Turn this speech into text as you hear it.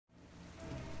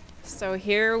So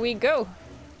here we go.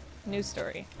 New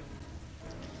story.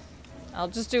 I'll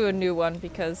just do a new one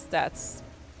because that's...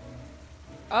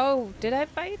 Oh, did I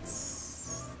buy it?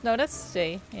 No, that's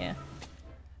stay. Yeah.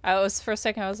 For a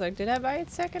second I was like, did I buy it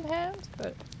secondhand?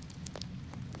 But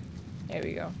there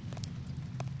we go.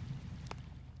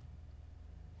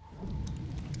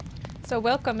 So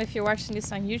welcome if you're watching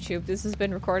this on YouTube. This has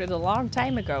been recorded a long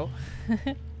time ago.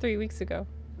 3 weeks ago,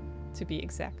 to be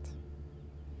exact.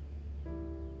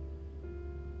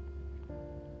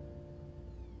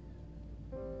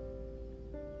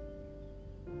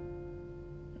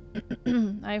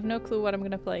 I have no clue what I'm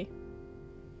gonna play.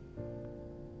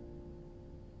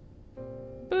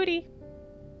 Booty!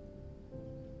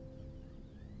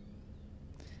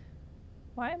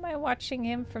 Why am I watching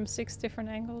him from 6 different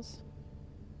angles?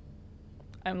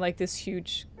 I'm like this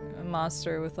huge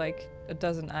monster with like a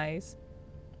dozen eyes.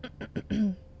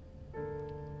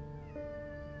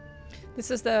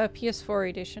 This is the PS4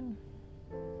 edition.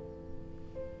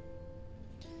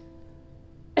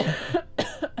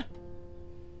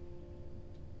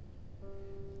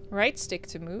 Right stick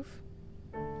to move.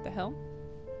 The hell?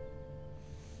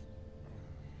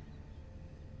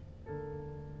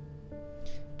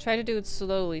 Try to do it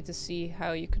slowly to see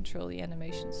how you control the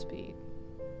animation speed.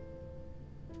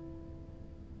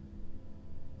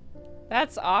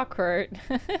 That's awkward.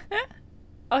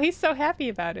 Oh, he's so happy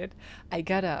about it. I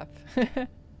got up.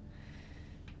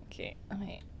 Okay, let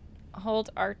me hold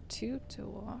R2 to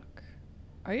walk.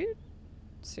 Are you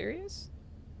serious?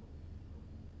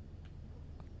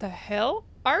 The hell?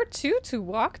 R2 to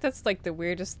walk? That's like the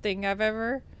weirdest thing I've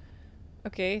ever...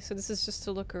 Okay, so this is just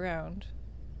to look around.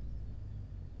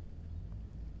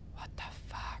 What the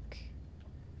fuck?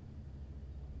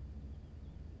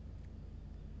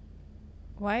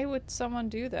 Why would someone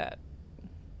do that?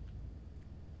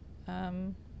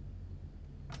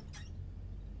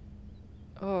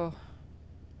 Oh.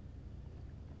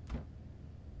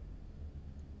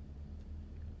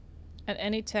 At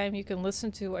any time, you can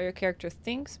listen to what your character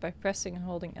thinks by pressing and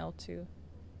holding L2.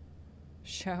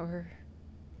 Shower.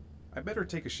 I better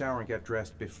take a shower and get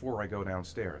dressed before I go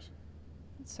downstairs.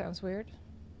 That sounds weird.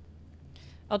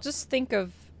 I'll just think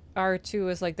of R2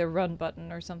 as like the run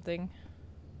button or something.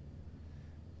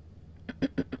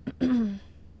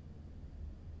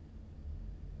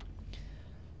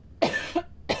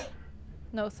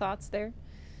 No thoughts there?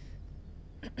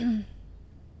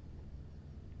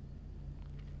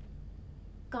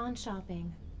 Gone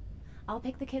shopping. I'll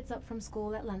pick the kids up from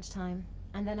school at lunchtime,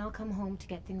 and then I'll come home to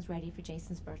get things ready for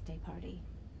Jason's birthday party.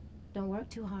 Don't work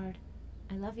too hard.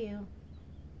 I love you.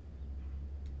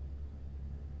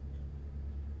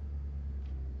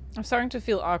 I'm starting to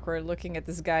feel awkward looking at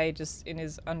this guy just in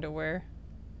his underwear.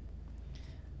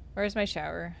 Where's my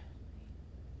shower?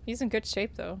 He's in good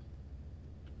shape though.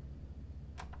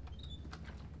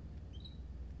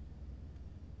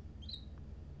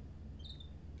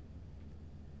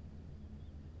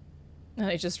 And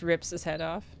he just rips his head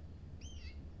off.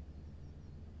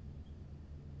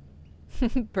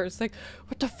 Bird's like,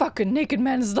 what the fuck? A naked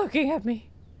man is looking at me.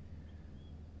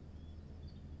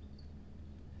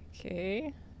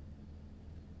 Okay.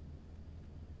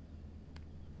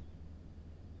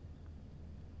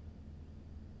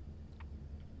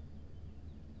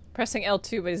 Pressing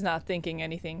L2, but he's not thinking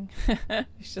anything.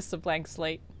 It's just a blank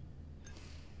slate.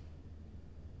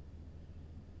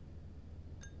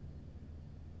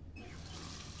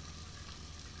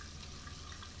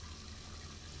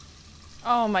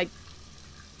 Oh my...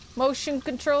 Motion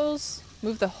controls?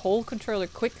 Move the whole controller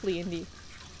quickly in the...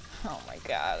 Oh my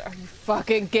god, are you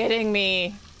fucking kidding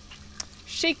me?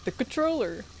 Shake the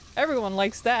controller. Everyone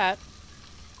likes that.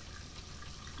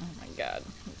 Oh my god,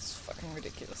 it's fucking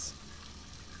ridiculous.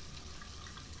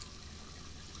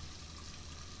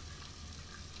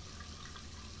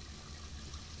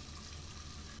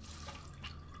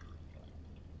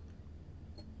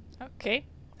 Okay,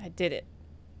 I did it.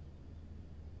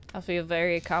 I feel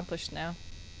very accomplished now.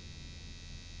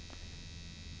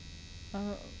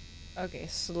 Oh, okay,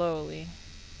 slowly.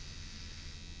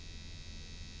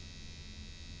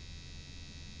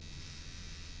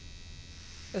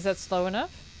 Is that slow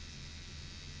enough?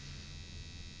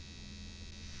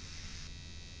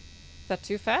 Is that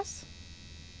too fast?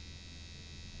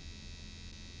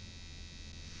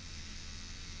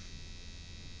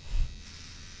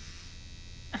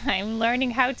 I'm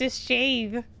learning how to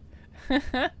shave.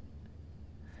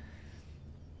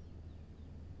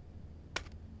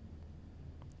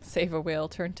 Save a whale,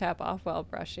 turn tap off while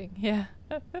brushing. Yeah.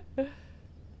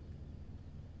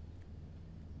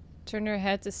 Turn your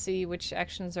head to see which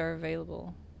actions are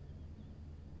available.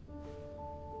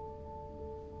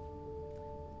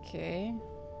 Okay.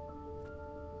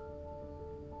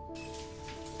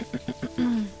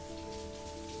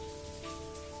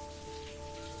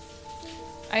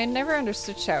 I never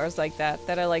understood showers like that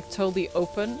are like totally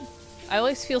open. I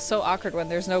always feel so awkward when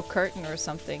there's no curtain or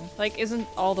something. Like, isn't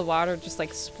all the water just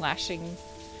like splashing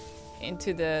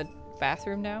into the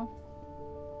bathroom now?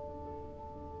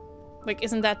 Like,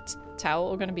 isn't that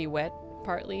towel gonna be wet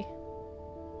partly?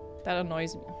 That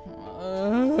annoys me.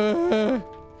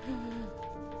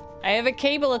 I have a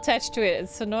cable attached to it.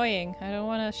 It's annoying. I don't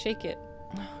want to shake it.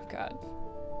 Oh, God.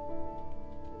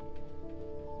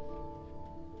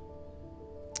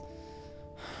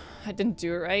 I didn't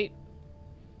do it right.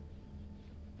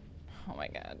 Oh my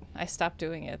God. I stopped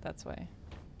doing it. That's why.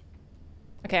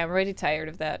 Okay, I'm already tired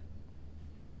of that.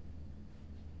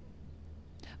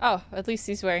 Oh, at least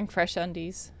he's wearing fresh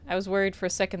undies. I was worried for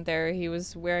a second there he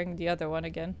was wearing the other one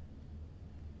again.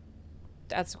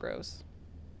 That's gross.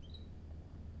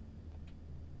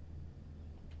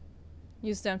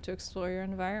 Use them to explore your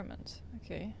environment.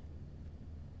 Okay.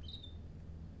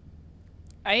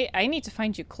 I need to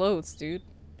find you clothes, dude.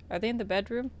 Are they in the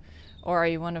bedroom? Or are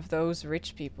you one of those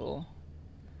rich people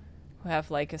who have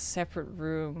like a separate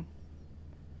room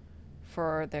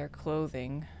for their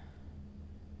clothing?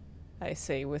 I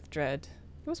say with dread.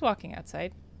 Who's walking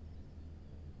outside?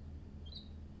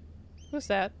 Who's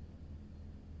that?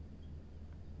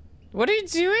 What are you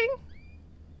doing?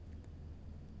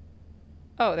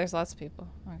 Oh, there's lots of people.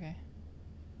 Okay.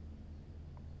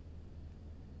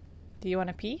 Do you want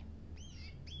to pee?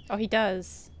 Oh, he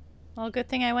does. Well, good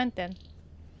thing I went then.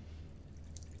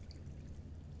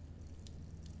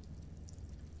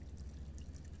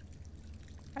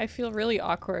 I feel really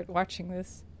awkward watching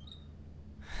this.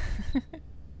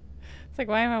 It's like,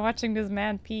 why am I watching this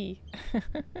man pee?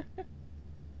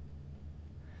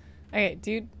 Okay,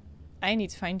 dude. I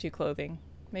need to find you clothing.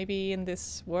 Maybe in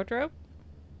this wardrobe?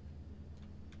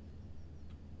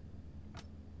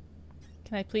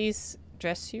 Can I please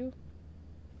dress you?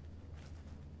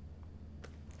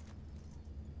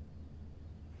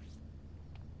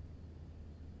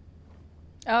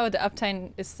 Oh, the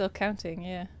uptime is still counting,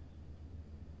 yeah.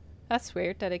 That's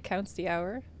weird that it counts the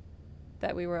hour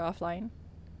that we were offline.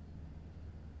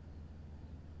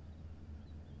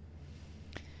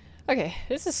 Okay,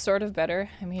 this is sort of better.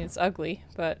 I mean, it's ugly,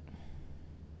 but...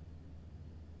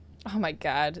 Oh my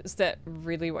God, is that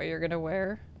really what you're gonna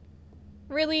wear?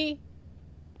 Really?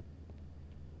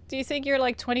 Do you think you're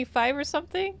like 25 or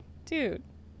something? Dude,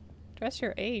 dress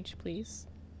your age, please.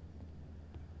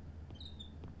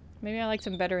 Maybe I liked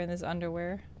him better in his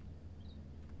underwear.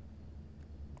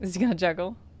 Is he gonna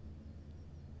juggle?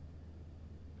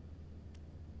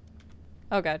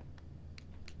 Oh God.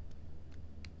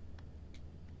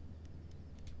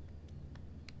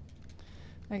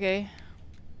 Okay.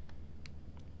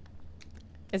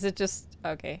 Is it just...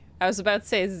 Okay. I was about to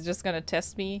say, is it just gonna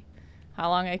test me how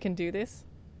long I can do this?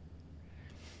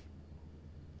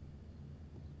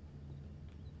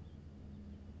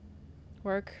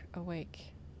 Work,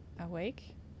 awake.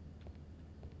 Awake?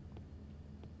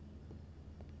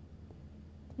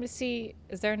 Let me see.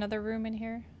 Is there another room in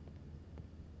here?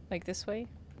 Like this way?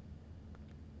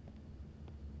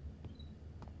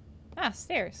 Ah,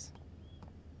 stairs.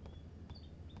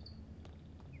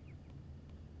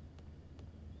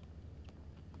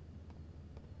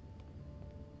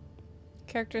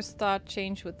 Character's thought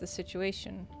changed with the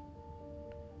situation.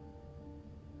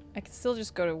 I could still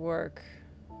just go to work.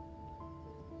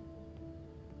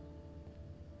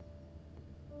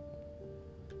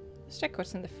 Let's check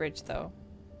what's in the fridge though.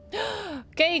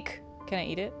 Cake! Can I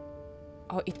eat it?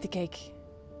 Oh, eat the cake.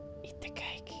 Eat the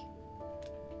cake.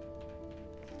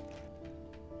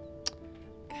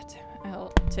 God damn it.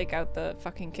 I'll take out the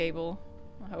fucking cable.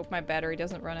 I hope my battery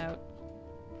doesn't run out.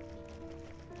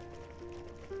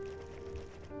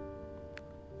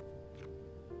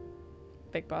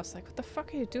 Big boss like, what the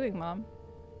fuck are you doing, Mom?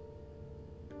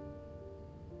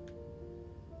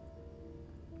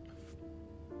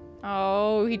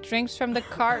 Oh, he drinks from the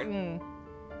carton.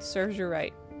 Serves you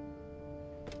right.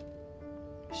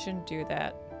 Shouldn't do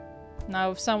that.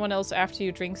 Now if someone else after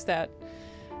you drinks that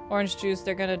orange juice,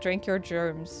 they're gonna drink your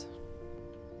germs.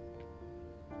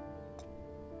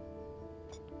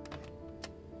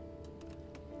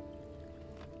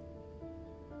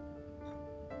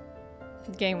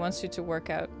 The game wants you to work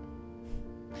out.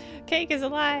 Cake is a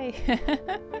lie!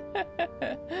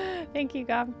 Thank you,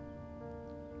 Gob.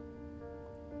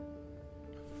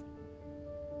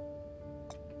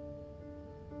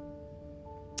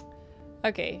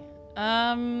 Okay.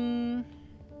 I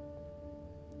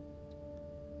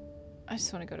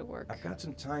just want to go to work. I've got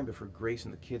some time before Grace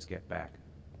and the kids get back.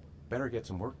 Better get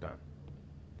some work done.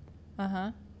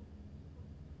 Uh-huh.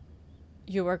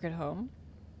 You work at home?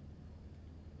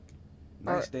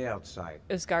 Nice day outside.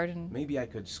 Is garden... Maybe I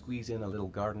could squeeze in a little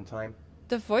garden time.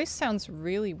 The voice sounds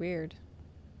really weird.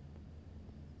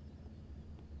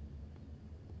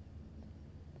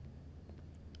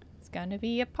 It's gonna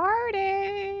be a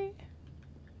party!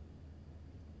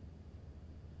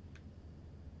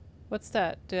 What's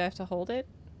that? Do I have to hold it?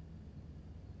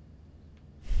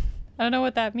 I don't know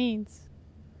what that means.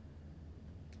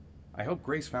 I hope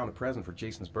Grace found a present for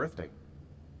Jason's birthday.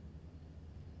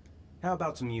 How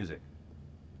about some music?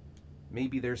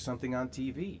 Maybe there's something on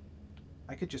TV.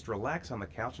 I could just relax on the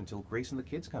couch until Grace and the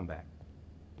kids come back.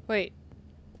 Wait.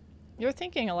 You're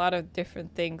thinking a lot of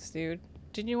different things, dude.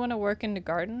 Didn't you want to work in the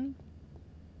garden?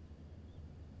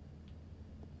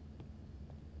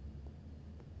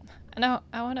 No,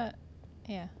 I want to...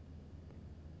 Yeah.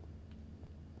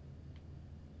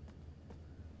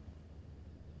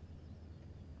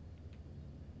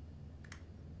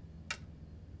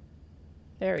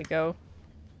 There we go.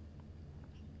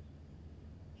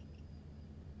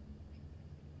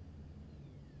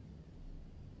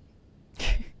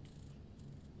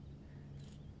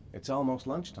 It's almost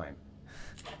lunchtime.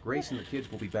 Grace and the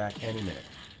kids will be back any minute.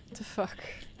 What the fuck?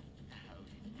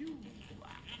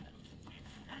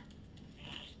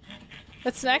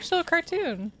 It's an actual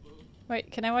cartoon.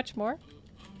 Wait, can I watch more?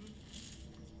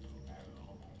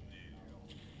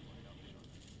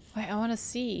 Wait, I want to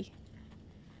see.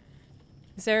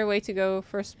 Is there a way to go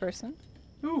first person?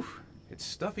 Oof, it's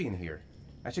stuffy in here.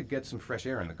 I should get some fresh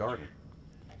air in the garden.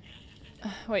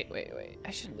 Wait.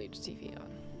 I should leave the TV on.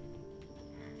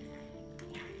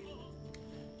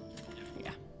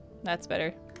 Yeah, that's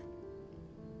better.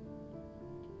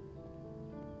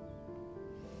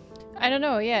 I don't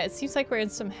know, yeah, it seems like we're in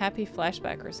some happy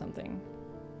flashback or something.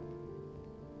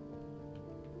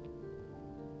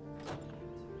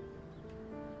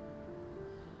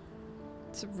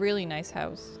 It's a really nice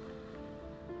house.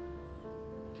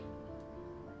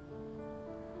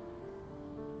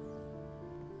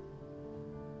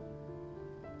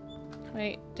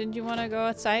 Wait, didn't you want to go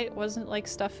outside? Wasn't it like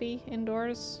stuffy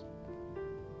indoors?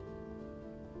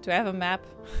 Do I have a map?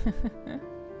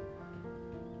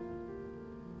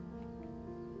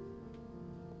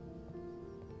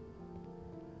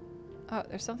 Oh,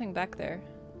 there's something back there.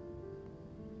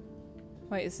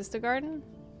 Wait, is this the garden?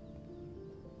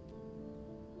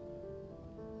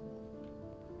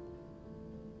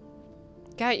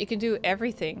 God, you can do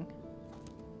everything.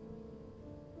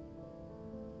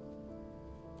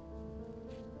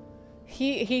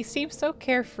 He seems so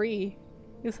carefree.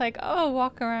 He's like, oh,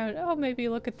 walk around. Oh, maybe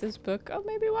look at this book. Oh,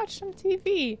 maybe watch some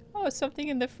TV. Oh, something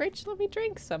in the fridge. Let me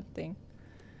drink something.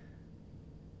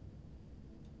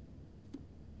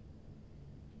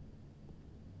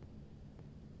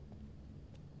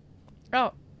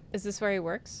 Oh, is this where he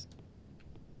works?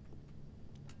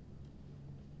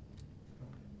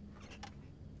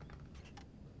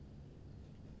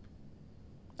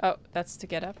 Oh, that's to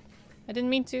get up. I didn't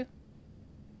mean to.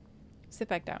 Sit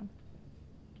back down.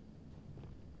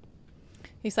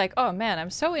 He's like, oh man, I'm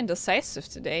so indecisive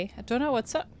today. I don't know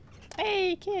what's up.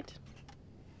 Hey, kid.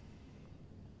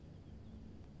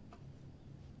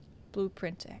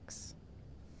 Blueprint X.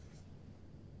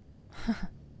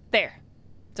 There.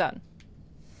 Done.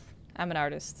 I'm an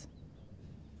artist.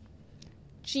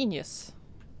 Genius.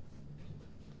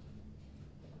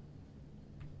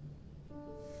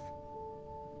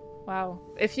 Wow.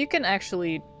 If you can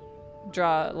actually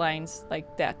draw lines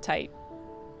like that tight,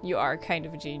 you are kind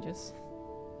of a genius.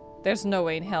 There's no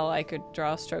way in hell I could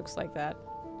draw strokes like that.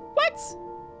 What?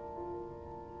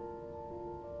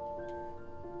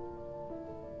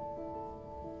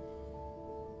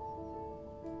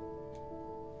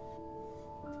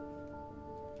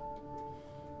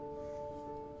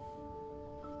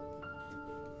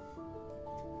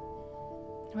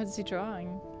 What is he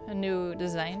drawing? A new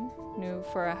design? New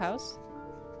for a house?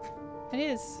 It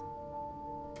is.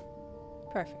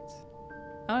 Perfect.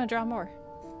 I want to draw more.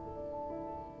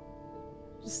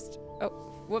 Just... Oh,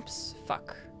 whoops.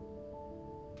 Fuck.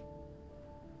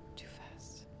 Too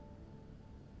fast.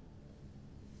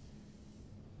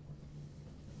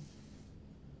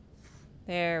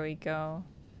 There we go.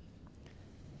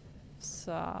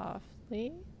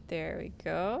 Softly. There we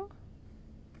go.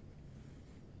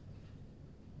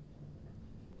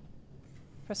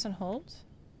 Press and hold.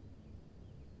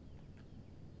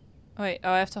 Oh, wait,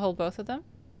 oh, I have to hold both of them?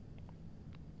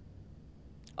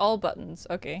 All buttons,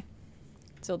 okay.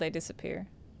 Till they disappear.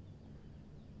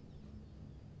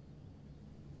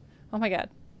 Oh my god.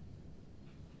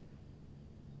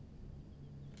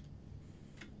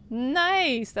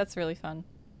 Nice! That's really fun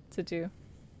to do.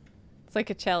 It's like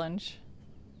a challenge.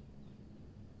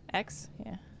 X?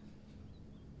 Yeah.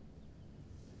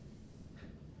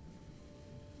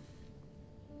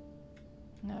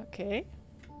 Okay.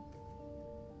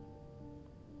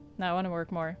 Now I want to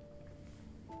work more.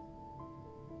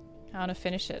 I want to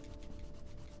finish it.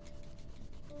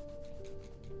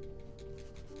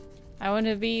 I want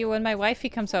to be, when my wifey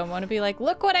comes home, I want to be like,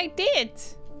 look what I did!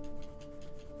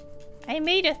 I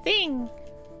made a thing!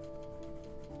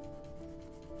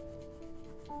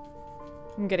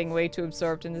 I'm getting way too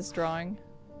absorbed in this drawing.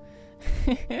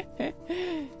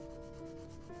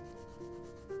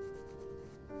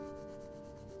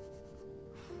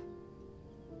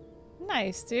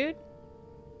 Nice, dude.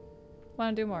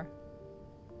 Wanna do more?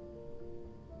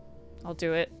 I'll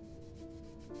do it.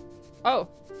 Oh!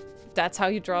 That's how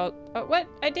you draw. Oh, what?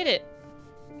 I did it!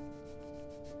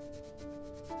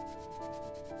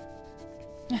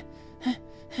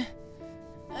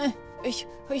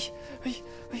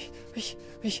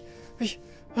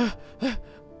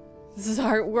 This is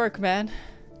hard work, man.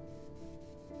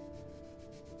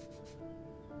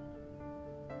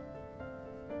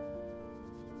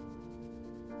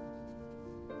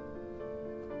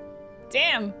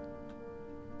 Damn!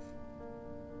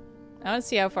 I want to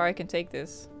see how far I can take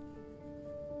this.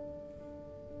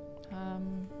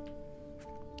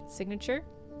 Signature?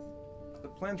 The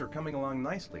plans are coming along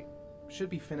nicely. Should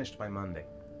be finished by Monday.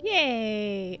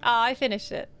 Yay! Oh, I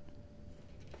finished it.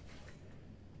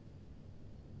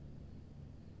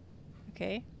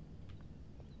 Okay.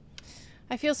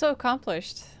 I feel so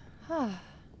accomplished. I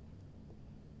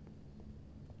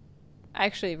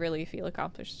actually really feel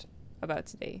accomplished about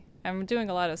today. I'm doing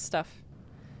a lot of stuff.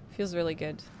 Feels really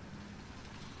good.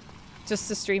 Just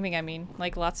the streaming, I mean.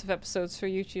 Like lots of episodes for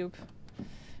YouTube.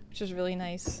 Which is really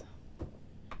nice.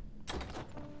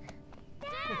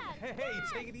 Hey,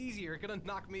 take it easy. You're gonna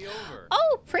knock me over.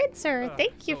 Oh, Princer!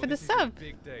 Thank you for the this sub. Is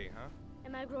your big day, huh?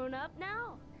 Am I grown up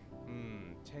now?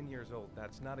 10 years old.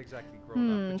 That's not exactly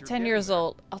grown up. But 10 you're years getting there.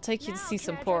 old. I'll take you to see Can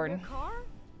some I drive porn. your car?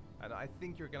 And I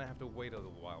think you're gonna have to wait a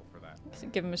little while for that. So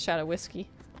give him a shot of whiskey.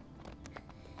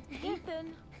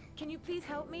 Ethan, can you please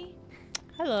help me?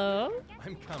 Hello.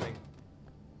 I'm coming.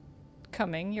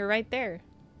 Coming. You're right there.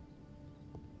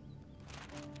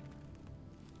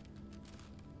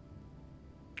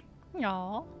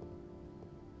 Aww.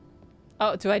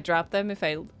 Oh, do I drop them if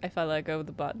I let go of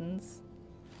the buttons?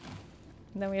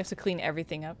 And then we have to clean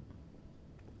everything up.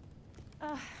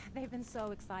 They've been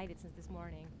so excited since this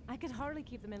morning. I could hardly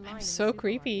keep them in line. I'm in the so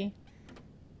creepy.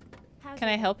 How's Can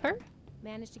I your help day? her?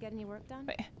 Managed to get any work done?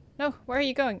 Wait. No, where are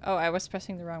you going? Oh, I was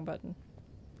pressing the wrong button.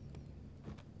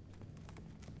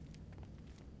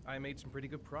 I made some pretty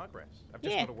good progress. I've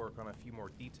just got to work on a few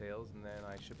more details, and then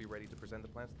I should be ready to present the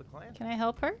plans to the client. Can I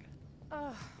help her?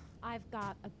 I've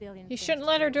got a billion. You things shouldn't to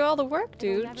let her do all the work,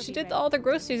 It'll dude. never She be did ready all the for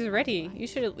groceries me. already. You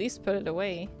should at least put it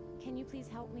away. Can you please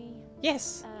help me?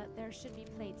 Yes. There should be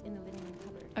plates in the living room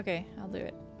cupboard. Okay, I'll do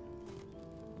it.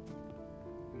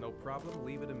 No problem.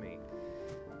 Leave it to me.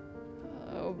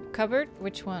 Oh, cupboard?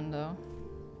 Which one, though?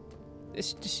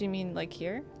 Does she mean, like,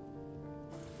 here?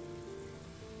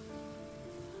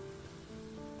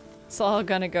 It's all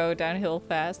gonna go downhill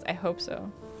fast. I hope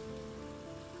so.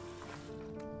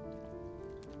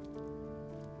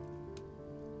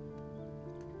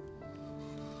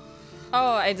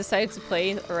 Oh, I decided to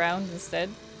play around instead.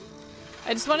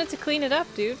 I just wanted to clean it up,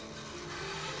 dude.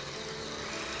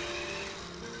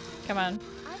 Come on.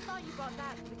 I thought you bought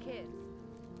that for the kids.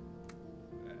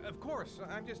 Of course.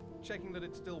 I'm just checking that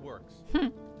it still works.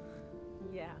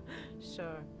 Yeah,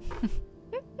 sure.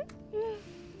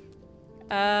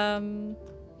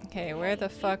 Okay, where the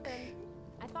fuck? Ethan,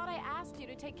 I thought I asked you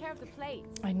to take care of the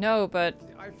plates. I know, but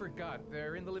I forgot.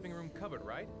 They're in the living room cupboard,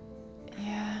 right?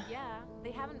 yeah. Yeah,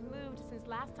 they haven't moved since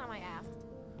last time I asked.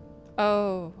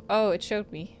 Oh, it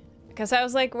showed me. Because I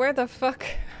was like, where the fuck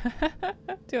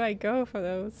do I go for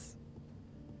those?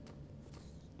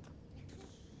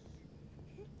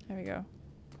 There we go.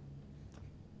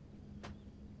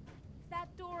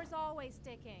 That door is always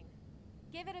sticking.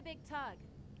 Give it a big tug.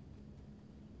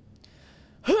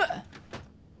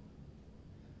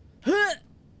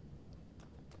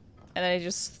 And then it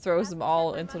just throws them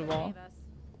all into the wall.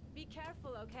 Be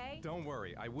careful, okay? Don't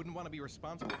worry. I wouldn't want to be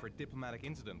responsible for a diplomatic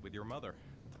incident with your mother.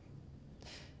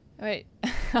 Wait,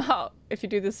 if you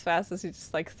do this fast as you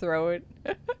just like throw it.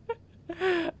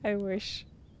 I wish.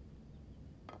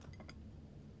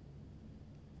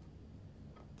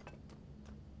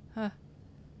 Huh.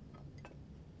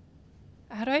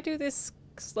 How do I do this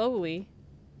slowly?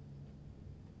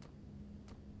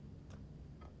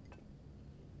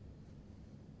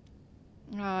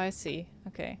 I see.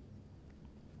 Okay.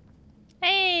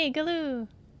 Hey, Galoo!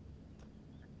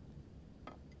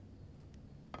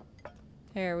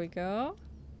 There we go.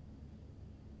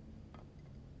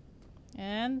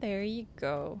 And there you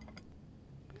go.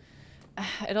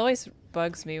 It always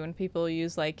bugs me when people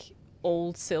use like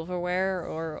old silverware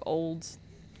or old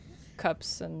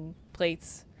cups and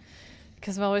plates.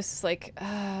 Because I'm always just like,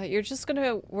 you're just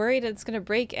gonna worry that it's gonna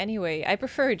break anyway. I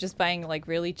prefer just buying like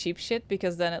really cheap shit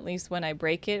because then at least when I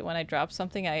break it, when I drop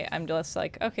something, I'm just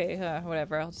like, okay,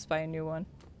 whatever, I'll just buy a new one.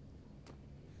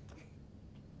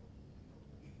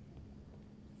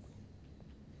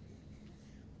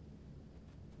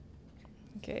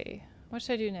 Okay, what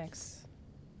should I do next?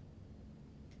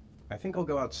 I think I'll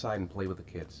go outside and play with the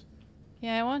kids.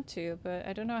 Yeah, I want to, but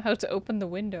I don't know how to open the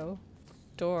window.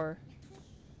 Door.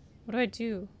 What do I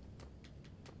do?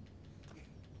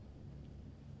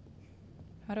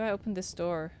 How do I open this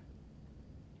door?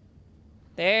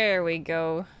 There we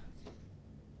go.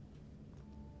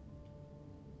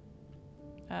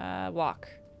 Walk.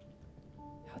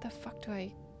 How the fuck do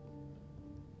I...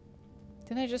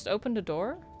 Didn't I just open the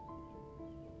door?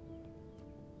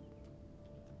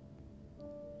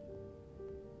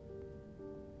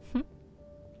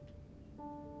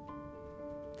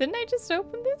 Didn't I just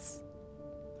open this?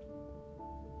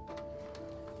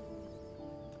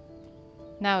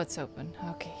 Now it's open.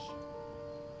 Okay.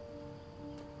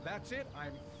 That's it.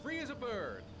 I'm free as a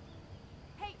bird.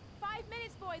 Hey, 5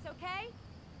 minutes, boys, okay?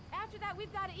 After that,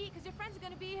 we've got to eat because your friends are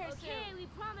going to be here soon. Okay, we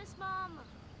promise, Mom.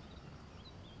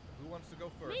 Who wants to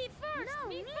go first? Me first. No,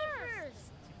 me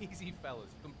first. Easy, fellas.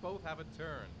 You can both have a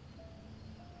turn.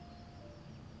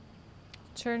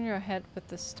 Turn your head with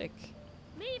the stick.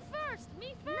 Me first.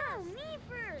 Me first. No, me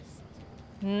first.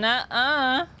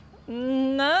 Nuh-uh.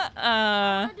 Nuh-uh.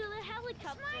 I'll do the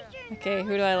helicopter. Okay,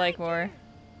 who do I like more?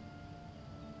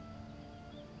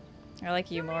 I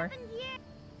like you more.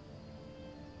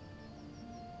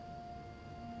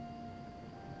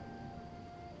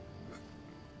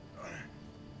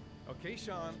 Okay,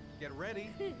 Sean, get ready.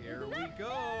 Here we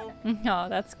go. Oh,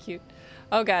 that's cute.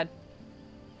 Oh god.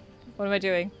 What am I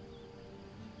doing?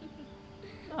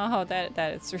 Oh, that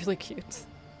is really cute.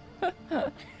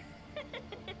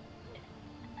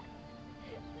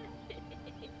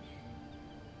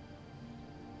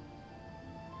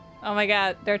 Oh my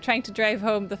god, they're trying to drive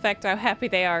home the fact how happy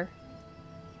they are.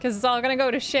 Because it's all gonna go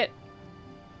to shit.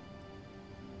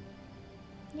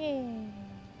 Yay.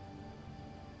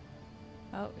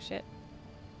 Oh, shit.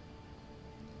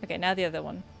 Okay, now the other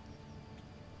one.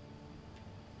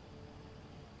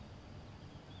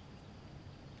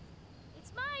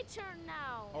 It's my turn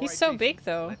now. All He's right, so Jason, big,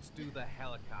 though. Let's do the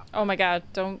helicopter. Oh my god,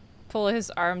 don't pull his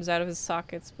arms out of his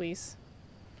sockets, please.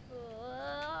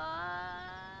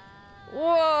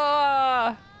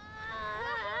 Whoa!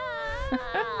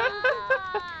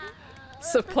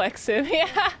 Suplex him,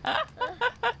 yeah.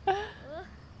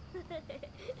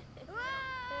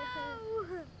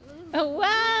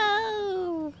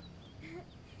 Wow!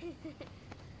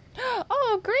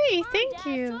 Oh, great! Thank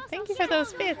you. Thank you for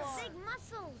those bits. Big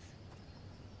muscles.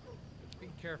 Be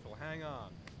careful. Hang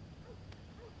on.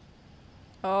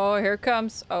 Oh, here it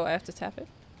comes. Oh, I have to tap it.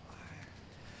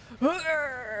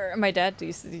 My dad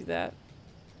used to do that.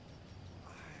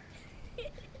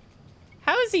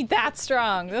 How is he that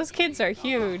strong? Those kids are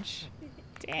huge.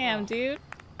 Damn, dude.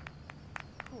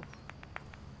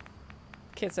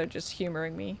 Kids are just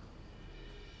humoring me.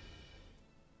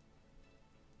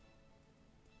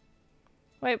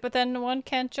 Wait, but then one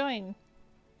can't join.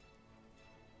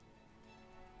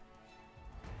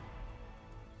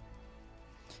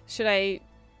 Should I...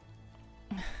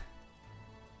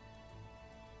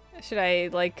 Should I,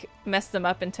 like, mess them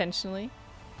up intentionally?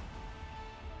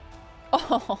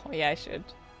 Oh, yeah, I should.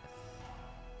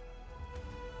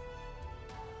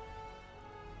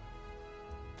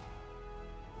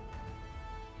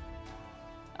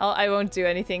 I won't do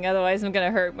anything, otherwise I'm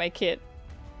gonna hurt my kid.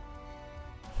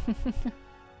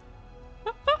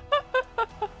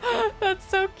 That's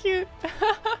so cute.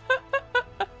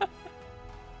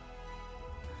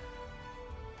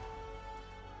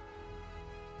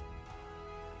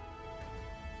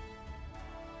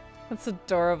 That's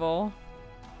adorable.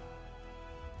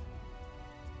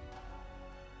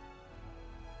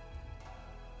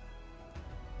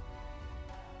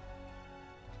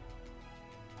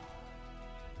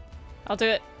 I'll do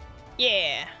it.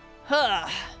 Yeah. Huh.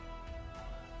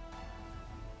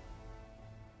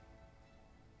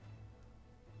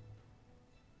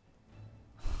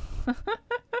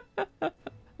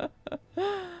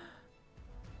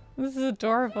 This is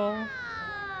adorable.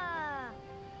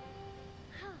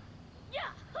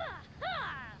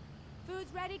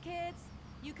 Food's ready, kids.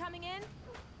 You coming in?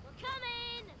 We're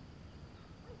coming!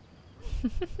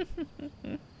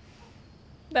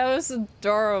 That was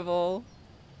adorable.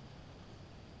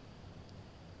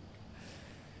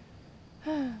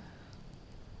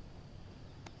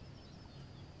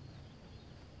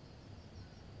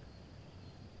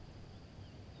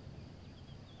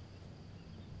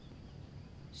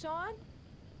 Sean?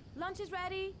 Lunch is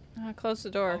ready. Close the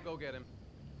I'll door. go get him.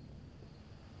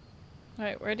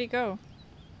 Alright, where'd he go?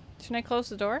 Shouldn't I close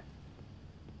the door?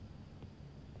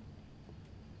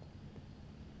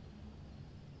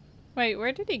 Wait,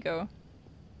 where did he go?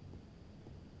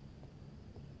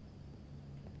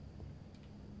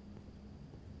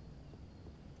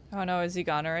 Oh no, is he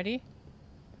gone already?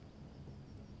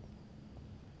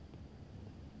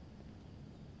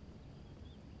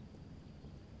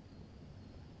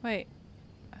 Wait.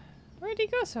 Where'd he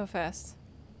go so fast?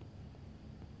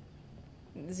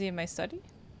 Is he in my study?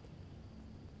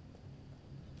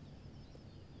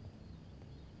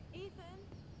 Ethan,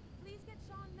 please get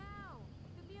Sean now.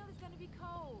 The meal is gonna be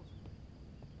cold.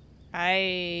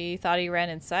 I thought he ran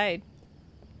inside.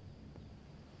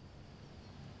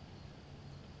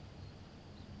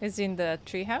 Is he in the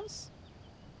treehouse?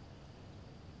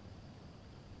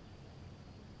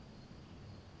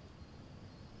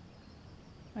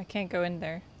 I can't go in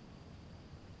there.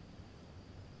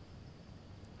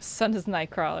 Son is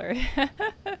Nightcrawler.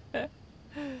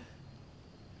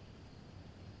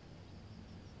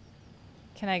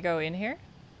 Can I go in here?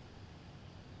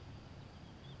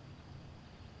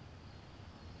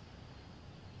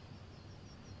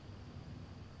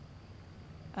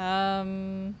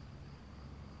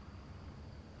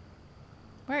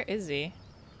 Where is he?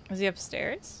 Is he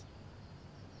upstairs?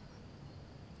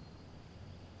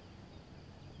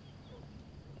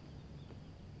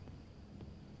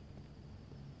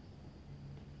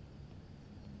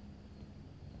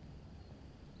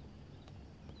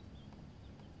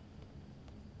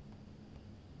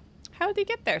 How did he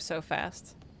get there so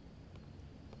fast?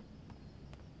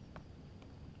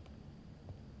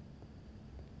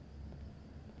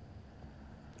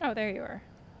 Oh, there you are.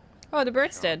 Oh, the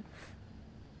bird's dead.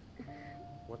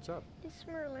 What's up? It's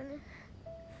Merlin.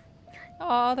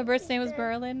 Oh, the bird's name was dead.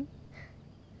 Merlin.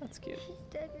 That's cute. He's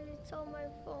dead and it's all my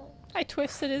fault. I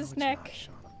twisted No, his it's neck. not,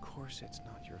 Sean. Of course it's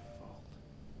not your fault.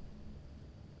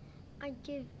 I'd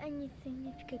give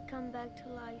anything if you could come back to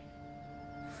life.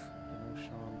 You know,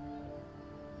 Sean,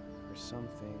 there's some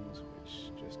things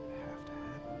which just have to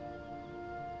happen.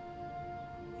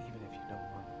 Even if you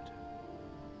don't want them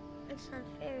to. It's not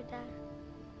fair,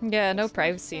 Dad. Yeah, no It's not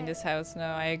privacy in fair. this house. No,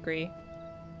 I agree.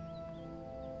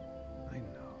 I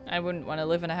know. I wouldn't want to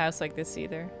live in a house like this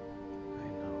either. I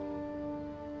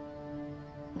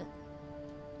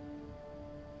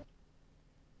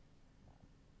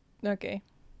know. Okay.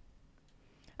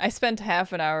 I spent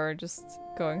half an hour just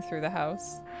going through the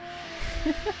house.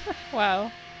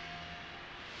 Wow.